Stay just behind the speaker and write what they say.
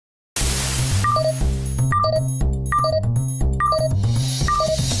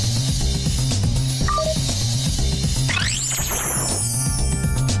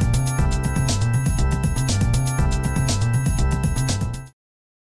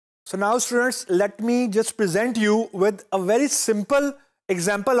So now students, let me just present you with a very simple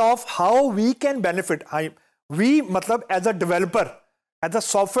example of how we can benefit. We matlab as a developer, as a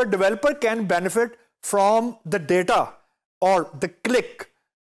software developer can benefit from the data or the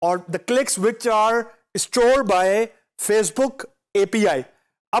clicks which are stored by Facebook API.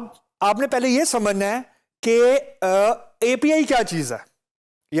 अब आपने पहले ये समझना है कि API क्या चीज है,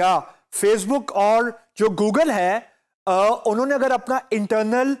 या Facebook और जो Google है उन्होंने अगर अपना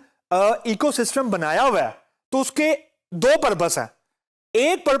इंटरनल इकोसिस्टम बनाया हुआ है तो उसके दो पर्पस हैं.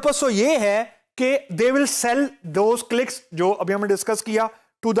 एक पर्पस तो ये है कि they will sell those clicks जो अभी हमने डिस्कस किया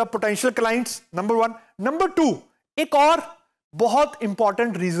to the potential clients, number 1. Number 2, एक और बहुत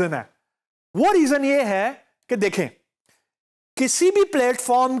इंपॉर्टेंट रीजन है. वो रीजन ये है कि देखें, किसी भी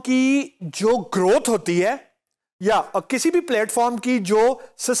प्लेटफॉर्म की जो ग्रोथ होती है या किसी भी प्लेटफॉर्म की जो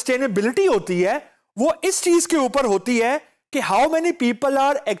सस्टेनेबिलिटी होती है वो इस चीज के ऊपर होती है कि how many people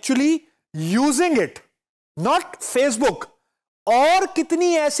are actually using it, not Facebook. और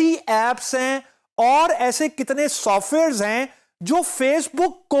कितनी ऐसी एप्स हैं और ऐसे कितने सॉफ्टवेयर्स हैं जो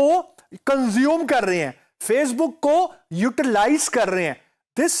फेसबुक को कंज्यूम कर रहे हैं, फेसबुक को यूटिलाइज कर रहे हैं.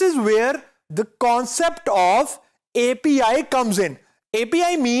 This is where the concept of API comes in.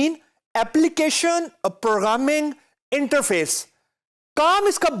 API mean application programming interface. काम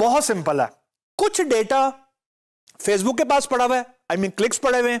इसका बहुत सिंपल है. कुछ डेटा फेसबुक के पास पड़ा हुआ है, आई मीन क्लिक्स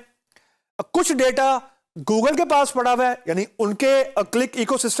पड़े हुए हैं. कुछ डेटा गूगल के पास पड़ा हुआ है, यानी उनके क्लिक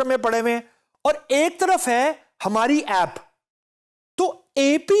इकोसिस्टम में पड़े हुए हैं. और एक तरफ है हमारी ऐप. तो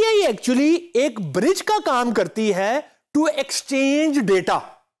API एक्चुअली एक ब्रिज का काम करती है to exchange data.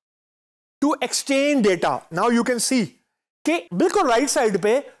 Now you can see कि बिल्कुल राइट साइड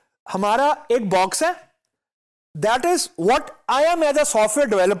पे हमारा एक बॉक्स है. That is what I am as a software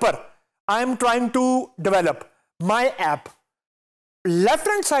developer, I am trying to develop my app. Left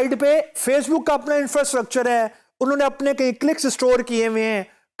hand side पे फेसबुक का अपना इंफ्रास्ट्रक्चर है, उन्होंने अपने कहीं क्लिक्स स्टोर किए हुए हैं,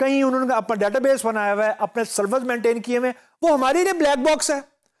 कहीं उन्होंने अपना डेटाबेस बनाया हुआ है, अपने सर्वर्स मेंटेन किए हुए हैं. वो हमारे लिए ब्लैक बॉक्स है.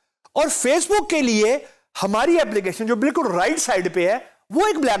 और फेसबुक के लिए हमारी एप्लीकेशन जो बिल्कुल राइट साइड पे है वो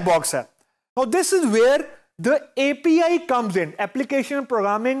एक ब्लैक बॉक्स है. Now this is where the API comes in, application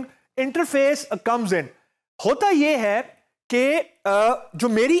programming interface comes in. होता यह है कि जो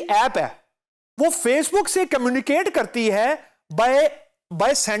मेरी ऐप है वो फेसबुक से कम्युनिकेट करती है by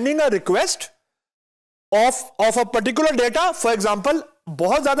sending a request of a particular data. For example,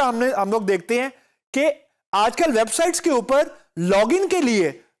 बहुत ज्यादा हम लोग देखते हैं कि आजकल वेबसाइट्स के ऊपर लॉगिन के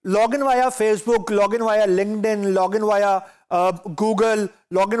लिए login via Facebook, login via LinkedIn, login via Google,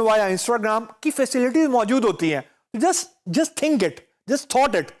 login via Instagram की फैसिलिटीज मौजूद होती हैं. Just think it, just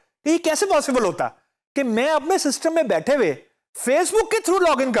thought it, ये कैसे पॉसिबल होता है कि मैं अपने सिस्टम में बैठे हुए फेसबुक के थ्रू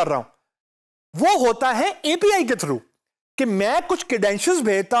लॉगिन कर रहा हूं. वो होता है API के थ्रू कि मैं कुछ क्रेडेंशियल्स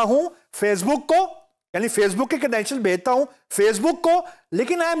भेजता हूं फेसबुक को, यानी फेसबुक के क्रेडेंशियल्स भेजता हूं फेसबुक को,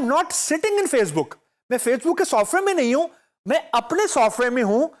 लेकिन I am not sitting in Facebook. मैं फेसबुक के सॉफ्टवेयर में नहीं हूं, मैं अपने सॉफ्टवेयर में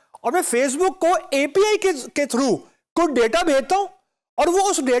हूं और मैं फेसबुक को API के थ्रू कुछ डेटा भेजता हूं और वो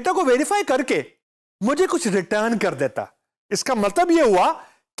उस डेटा को वेरीफाई करके मुझे कुछ रिटर्न कर देता. इसका मतलब ये हुआ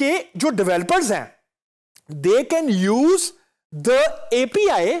कि जो डेवलपर्स हैं they can use the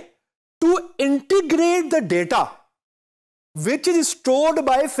API to integrate the data which is stored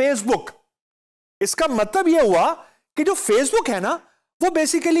bye Facebook. इसका मतलब यह हुआ कि जो फेसबुक है ना वो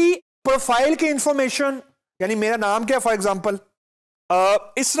बेसिकली प्रोफाइल की इंफॉर्मेशन, यानी मेरा नाम क्या है फॉर एग्जांपल,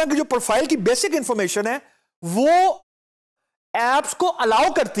 इस तरह की जो प्रोफाइल की बेसिक इंफॉर्मेशन है वो एप्स को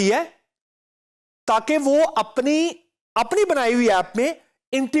अलाउ करती है ताकि वो अपनी बनाई हुई ऐप में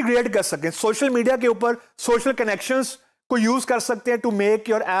इंटीग्रेट कर सकें. सोशल मीडिया के ऊपर सोशल कनेक्शंस को यूज कर सकते हैं to make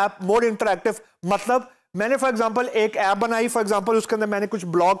your app more interactive. मतलब मैंने फॉर एग्जांपल एक ऐप बनाई, फॉर एग्जांपल उसके अंदर मैंने कुछ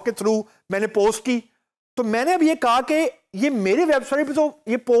ब्लॉग के थ्रू मैंने पोस्ट की, तो मैंने अब ये कहा कि ये मेरी वेबसाइट पे तो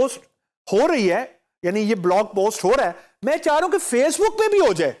ये पोस्ट हो रही है, यानी ये ब्लॉग पोस्ट हो रहा है, मैं चाह रहा हूं कि फेसबुक पे भी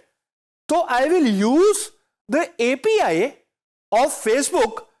हो जाए. तो I will use the API of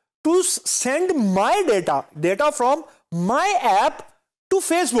Facebook to send my data from my app to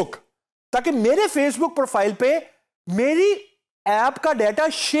Facebook, ताकि मेरे Facebook प्रोफाइल पे मेरी ऐप का डेटा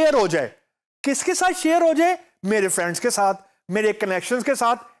शेयर हो जाए. किसके साथ शेयर हो जाए? मेरे फ्रेंड्स के साथ, मेरे कनेक्शंस के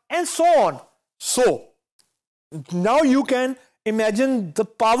साथ, and so on. So now you can imagine the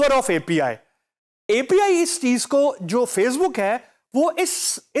power of API. API इस चीज को जो फेसबुक है वो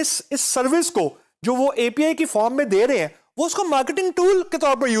इस सर्विस को जो वो API की फॉर्म में दे रहे हैं वो उसको मार्केटिंग टूल के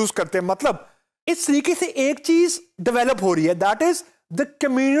तौर पर यूज करते हैं. मतलब इस तरीके से एक चीज डेवलप हो रही है, that is the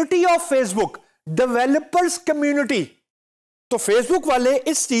community of Facebook, developers community. तो फेसबुक वाले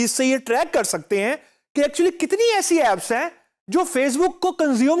इस चीज से ये ट्रैक कर सकते हैं कि एक्चुअली कितनी ऐसी एप्स हैं जो फेसबुक को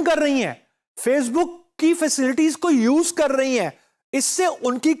कंज्यूम कर रही हैं, फेसबुक की फैसिलिटीज को यूज कर रही हैं, इससे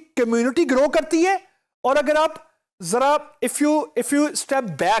उनकी कम्युनिटी ग्रो करती है। और अगर आप जरा if you step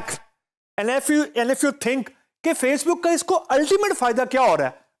back and if you think कि फेसबुक का इसको अल्टीमेट फायदा क्या हो रहा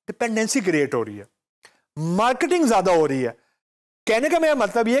है, डिपेंडेंसी क्रिएट हो रही है, मार्केटिंग ज्यादा हो रही है। कहने का मेरा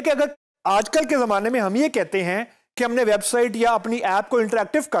मतलब यह है कि अगर आजकल के जमाने में हम ये कहते हैं कि हमने वेबसाइट या अपनी ऐप को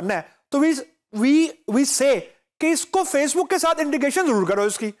इंटरेक्टिव करना है, तो वी से कि इसको फेसबुक के साथ इंटीग्रेशन जरूर करो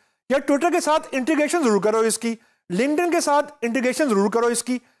इसकी, या ट्विटर के साथ इंटीग्रेशन जरूर करो इसकी, लिंक्डइन के साथ इंटीग्रेशन जरूर करो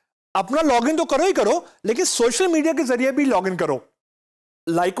इसकी। अपना लॉगिन तो करो ही करो, लेकिन सोशल मीडिया के जरिए भी लॉगिन करो।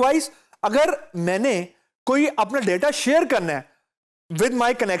 लाइकवाइज अगर मैंने कोई अपना डेटा शेयर करना है विद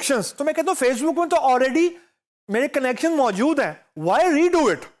माय कनेक्शंस, तो मैं कहता हूं फेसबुक में तो ऑलरेडी मेरे कनेक्शन मौजूद हैं, व्हाई रीडू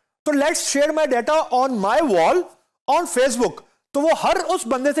इट? तो let's share my data on my wall on Facebook. तो वो हर उस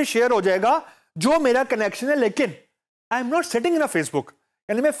बंदे से शेयर हो जाएगा जो मेरा कनेक्शन है, लेकिन I am not sitting in a Facebook,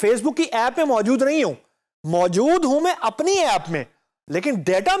 यानी मैं फेसबुक की ऐप में मौजूद नहीं हूं, मौजूद हूं मैं अपनी ऐप में, लेकिन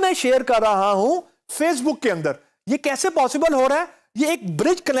डेटा मैं शेयर कर रहा हूं फेसबुक के अंदर। ये कैसे पॉसिबल हो रहा है? ये एक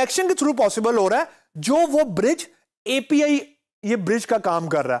ब्रिज कनेक्शन के थ्रू पॉसिबल हो रहा है, जो वो ब्रिज एपीआई ये ब्रिज का काम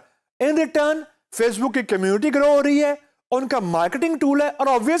कर रहा है। इन रिटर्न फेसबुक की कम्युनिटी ग्रो हो रही है, उनका मार्केटिंग टूल है, और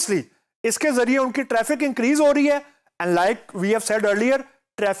ऑब्वियसली इसके जरिए उनकी ट्रैफिक इंक्रीज हो रही है। And like we have said earlier,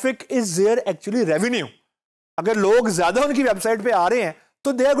 traffic is there actually revenue. अगर लोग ज्यादा उनकी वेबसाइट पे आ रहे हैं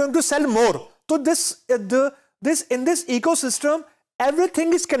तो they are going to cell मोर। तो this in this ecosystem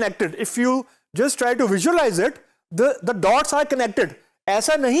everything is connected. If you just try to visualize it, the dots are connected.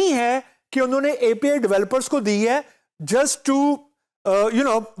 ऐसा नहीं है कि उन्होंने API developers को दी है just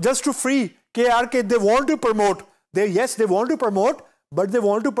to free कि यार कि they want to promote. They want to promote, but they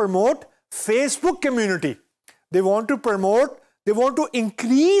want to promote Facebook community. They want to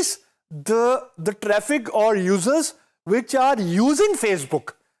increase the traffic or users which are using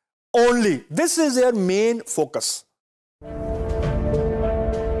Facebook only. This is their main focus.